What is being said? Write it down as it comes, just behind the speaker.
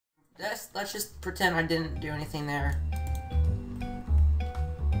Let's just pretend I didn't do anything there.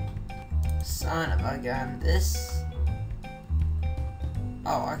 Son of a gun. This.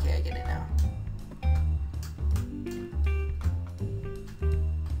 Oh, okay, I get it now.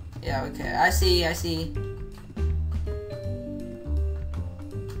 Yeah, okay. I see.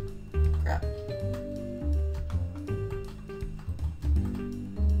 Crap.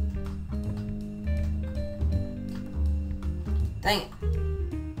 Dang it.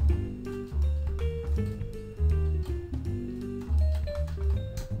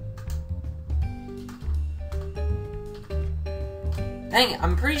 Dang it,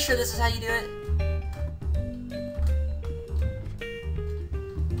 I'm pretty sure this is how you do it.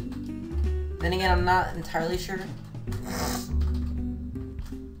 Then again, I'm not entirely sure.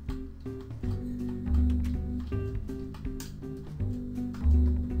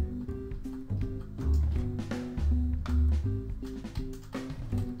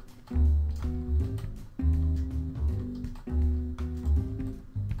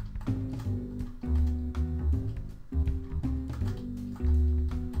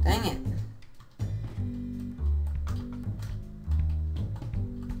 Dang it.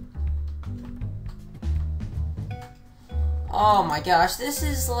 Oh my gosh, this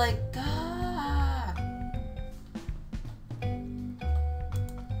is like...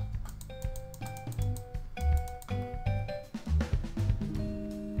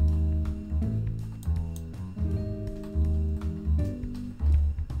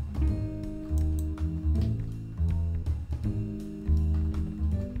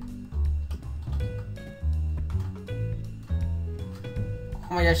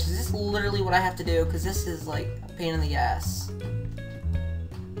 Oh my gosh, is this literally what I have to do? Because this is like a pain in the ass.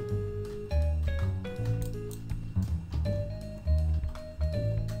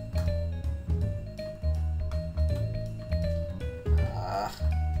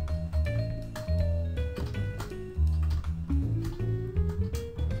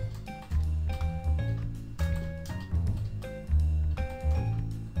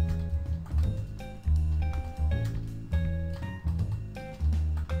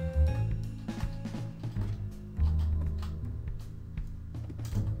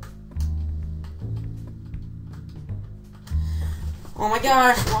 Oh my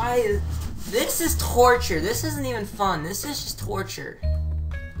gosh, why is... This is torture. This isn't even fun. This is just torture.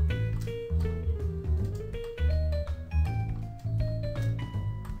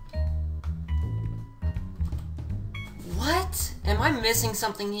 What? Am I missing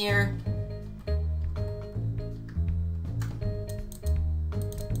something here?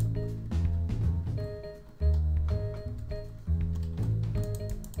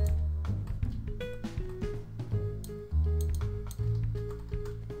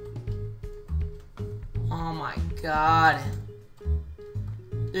 Oh my god.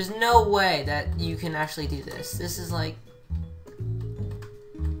 There's no way that you can actually do this. This is like...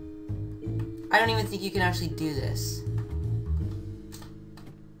 I don't even think you can actually do this.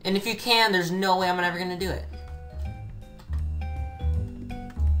 And if you can, there's no way I'm ever gonna do it.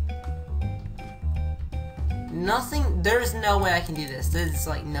 Nothing... There's no way I can do this. There's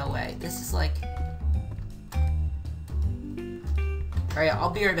like no way. This is like... Alright, I'll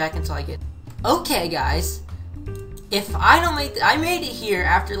be right back until I get... Okay, guys. If I don't make... I made it here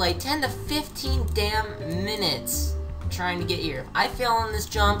after like 10 to 15 damn minutes trying to get here. If I fail on this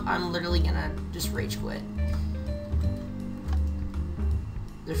jump, I'm literally gonna just rage quit.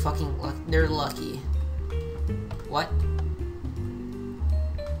 They're fucking they're lucky. What?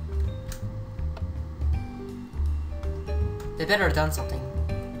 They better have done something.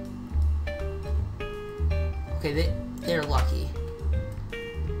 Okay, they're lucky.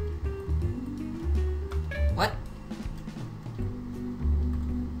 What?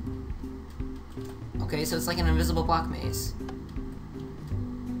 Okay, so it's like an invisible block maze.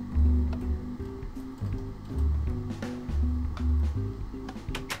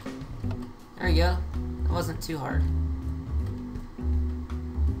 There you go. That wasn't too hard.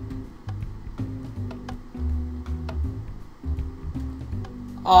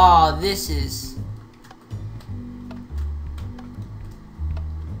 Oh, this is...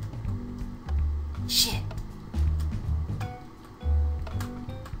 Shit.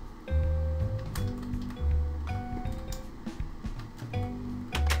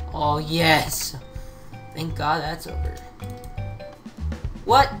 Oh, yes. Thank God that's over.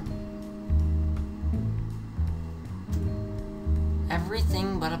 What?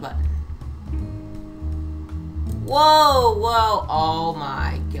 Everything but a button. Whoa, whoa, oh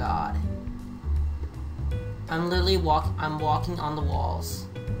my God. I'm literally I'm walking on the walls.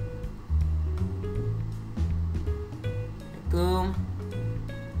 Boom.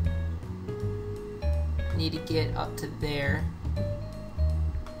 need to get up to there.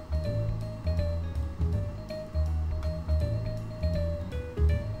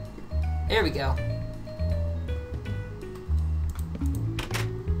 There we go.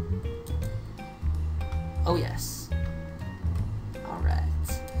 Oh yes. Alright.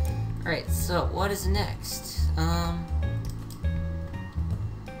 Alright, so what is next? Oh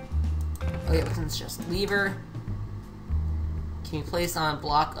yeah, what's in this chest? Lever. Can be placed on a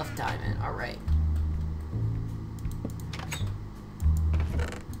block of diamond. Alright.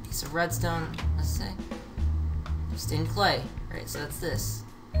 Piece of redstone, let's say. Stained clay. Alright, so that's this.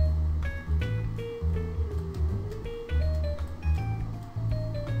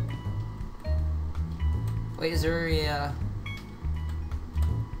 Wait, is there a,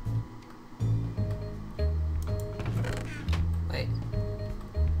 Wait.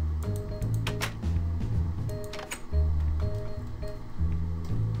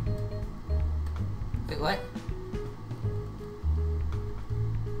 Wait, what?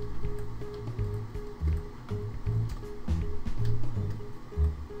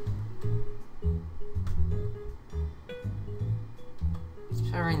 It's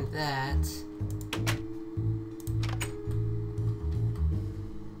powering that.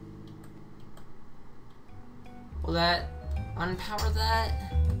 Will that unpower that?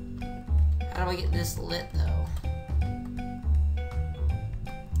 How do I get this lit though?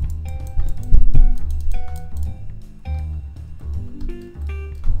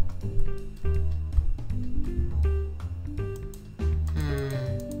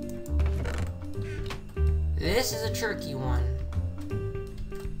 This is a tricky one.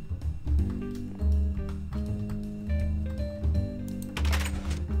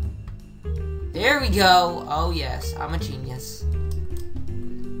 There we go! Oh yes, I'm a genius.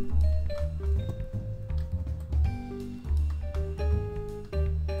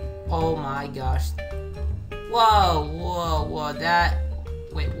 Oh my gosh. Whoa, whoa, whoa, that...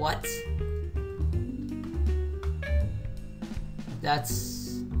 Wait, what?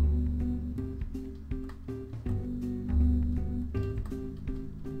 That's...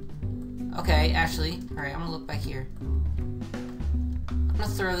 Okay, actually, alright, I'm gonna look back here. I'm gonna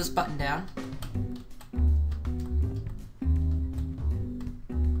throw this button down.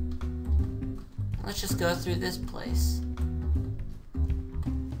 Let's just go through this place.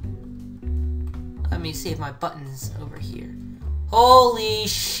 Let me see if my button's over here. Holy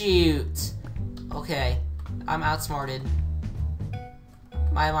shoot! Okay, I'm outsmarted.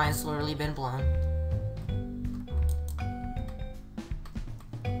 My mind's literally been blown.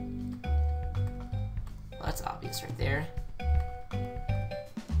 Well, that's obvious right there.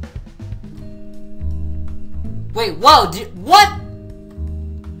 Wait, whoa, what?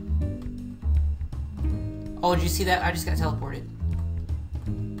 Oh, did you see that? I just got teleported.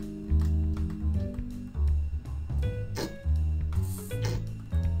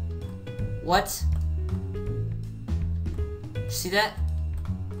 What? Did you see that?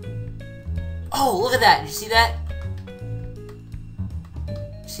 Oh, look at that! Did you see that? Did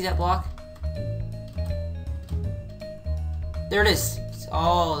you see that block? There it is!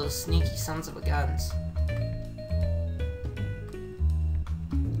 Oh, those sneaky sons of a guns.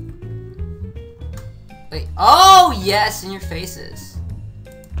 Wait, oh yes, in your faces.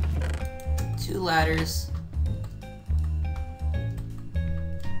 2 ladders.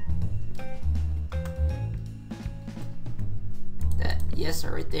 That, yes,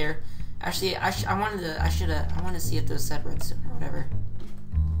 are right there. Actually, I wanted to see if those said redstone or whatever.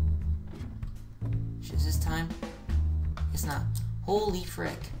 Is this time? It's not. Holy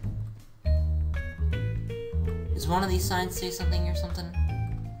frick. Does one of these signs say something or something?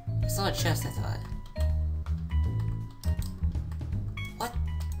 I saw a chest, I thought. What?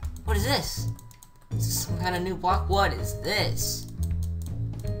 What is this? Is this some kind of new block? What is this?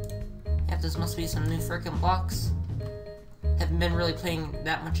 Yeah, this must be some new frickin' blocks. Haven't been really paying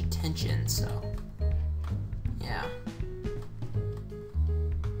that much attention, so... yeah.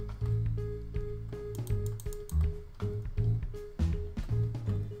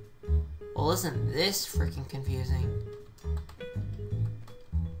 Well, isn't this freaking confusing?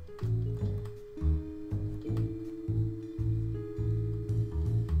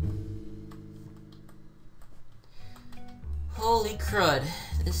 Holy crud.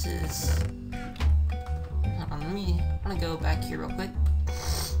 This is... hold on, I'm gonna go back here real quick.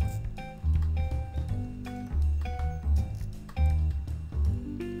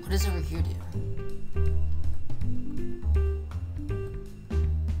 What does over here do?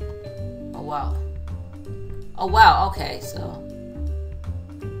 Oh wow. Oh wow, okay, so...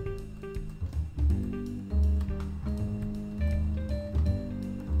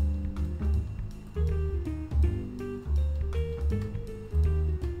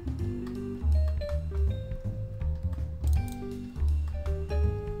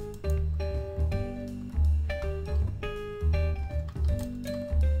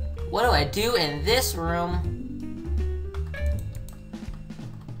 What do I do in this room?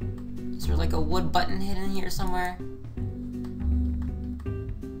 Is there like a wood button hidden here somewhere?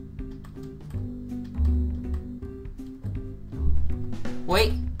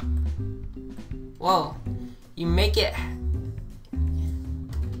 Wait. Whoa. You make it...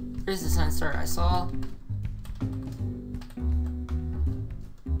 Where's the sign start? I saw...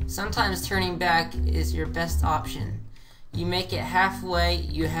 Sometimes turning back is your best option. You make it halfway,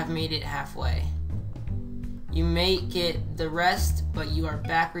 you have made it halfway. You make it the rest, but you are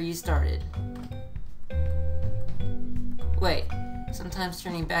back where you started. Wait, sometimes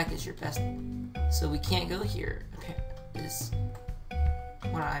turning back is your best... So we can't go here, is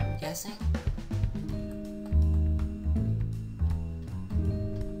what I'm guessing?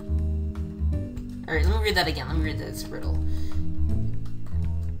 Alright, let me read that again. Let me read this riddle.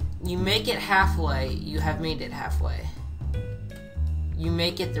 You make it halfway, you have made it halfway. You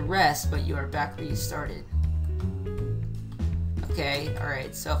make it the rest, but you are back where you started. Okay,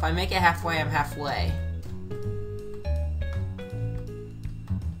 alright, so if I make it halfway, I'm halfway.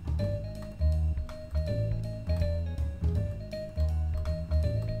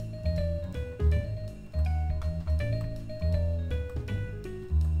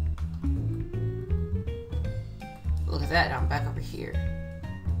 Look at that, now I'm back over here.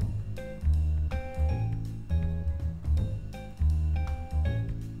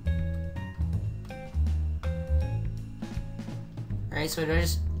 Alright, so do I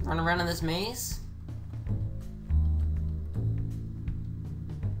just run around in this maze?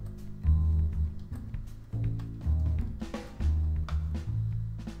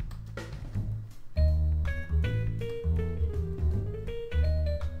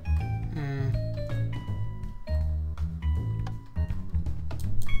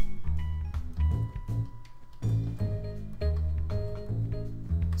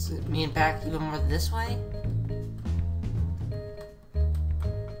 Does it mean back even more this way?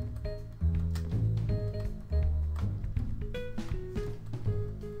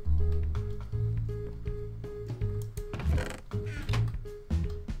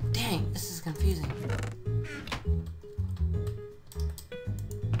 Dang, this is confusing.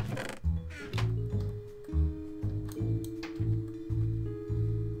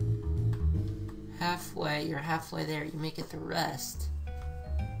 Halfway, you're halfway there, you make it the rest.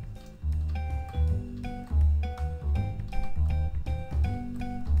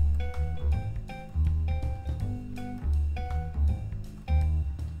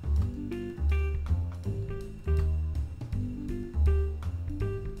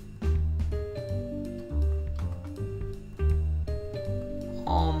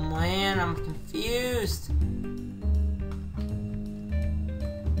 Oh man, I'm confused.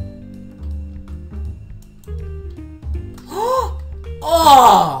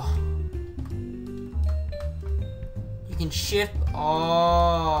 Oh! You can shift.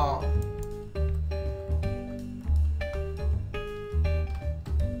 Oh.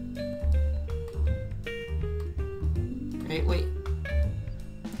 Wait.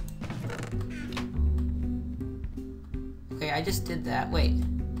 Okay, I just did that. Wait.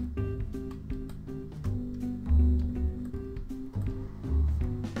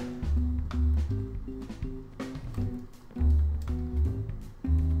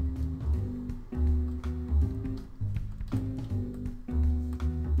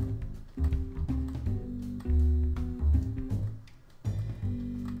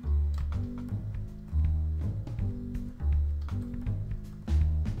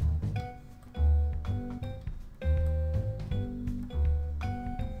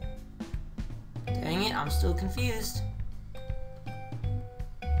 Dang it, I'm still confused.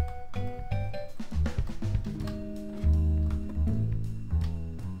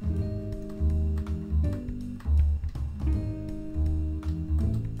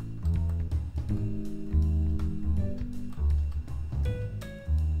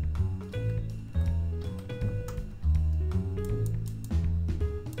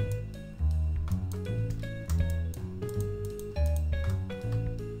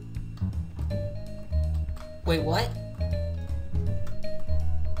 Wait, what?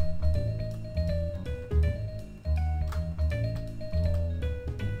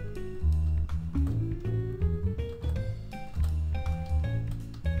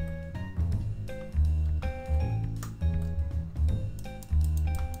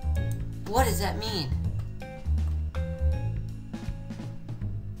 What does that mean?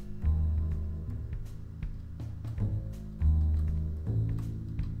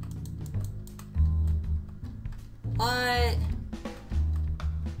 What?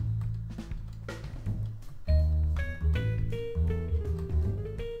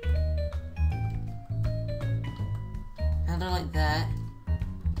 another like that.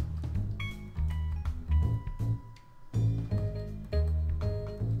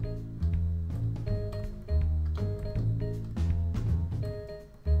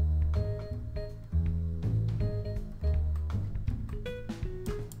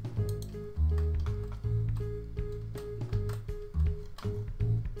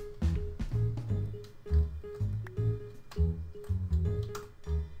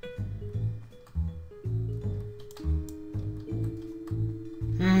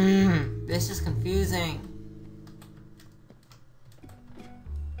 This is confusing.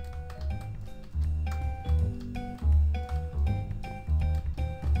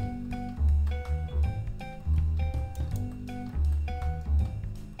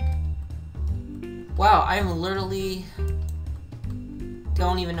 Wow, I'm literally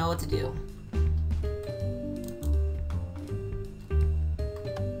don't even know what to do.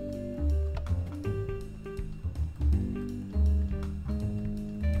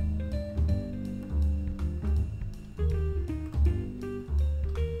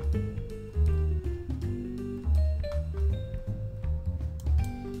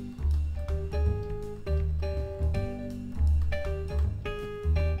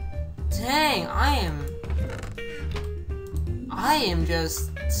 Dang, I am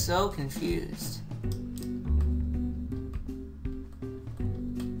just so confused.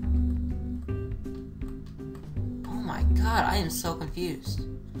 Oh my god, I am so confused.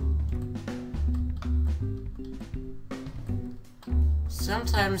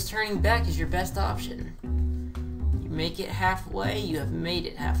 Sometimes turning back is your best option. You make it halfway, you have made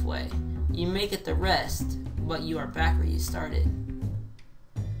it halfway. You make it the rest, but you are back where you started.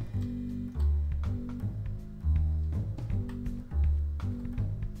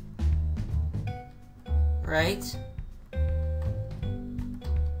 Right?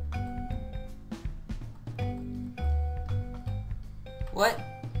 What?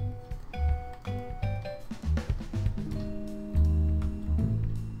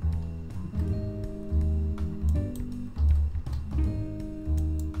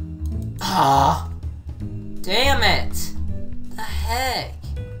 Ah! Damn it! The heck?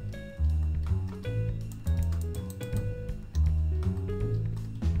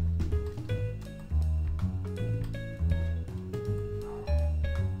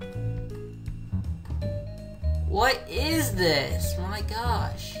 What is this? My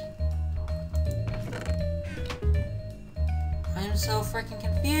gosh. I am so freaking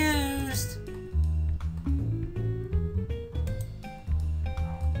confused.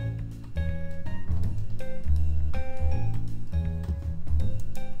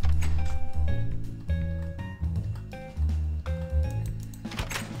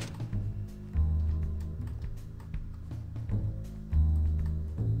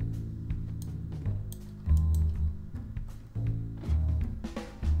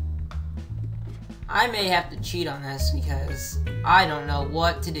 I may have to cheat on this because I don't know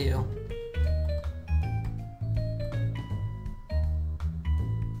what to do.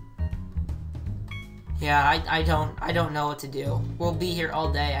 Yeah, I don't know what to do. We'll be here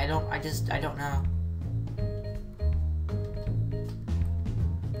all day. I don't know.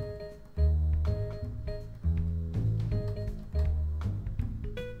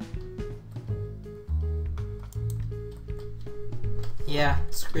 Yeah,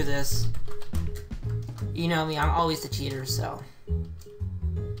 screw this. You know me, I'm always the cheater, so.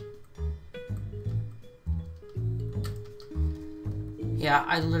 Yeah,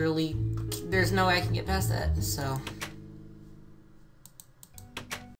 I literally, there's no way I can get past that, so.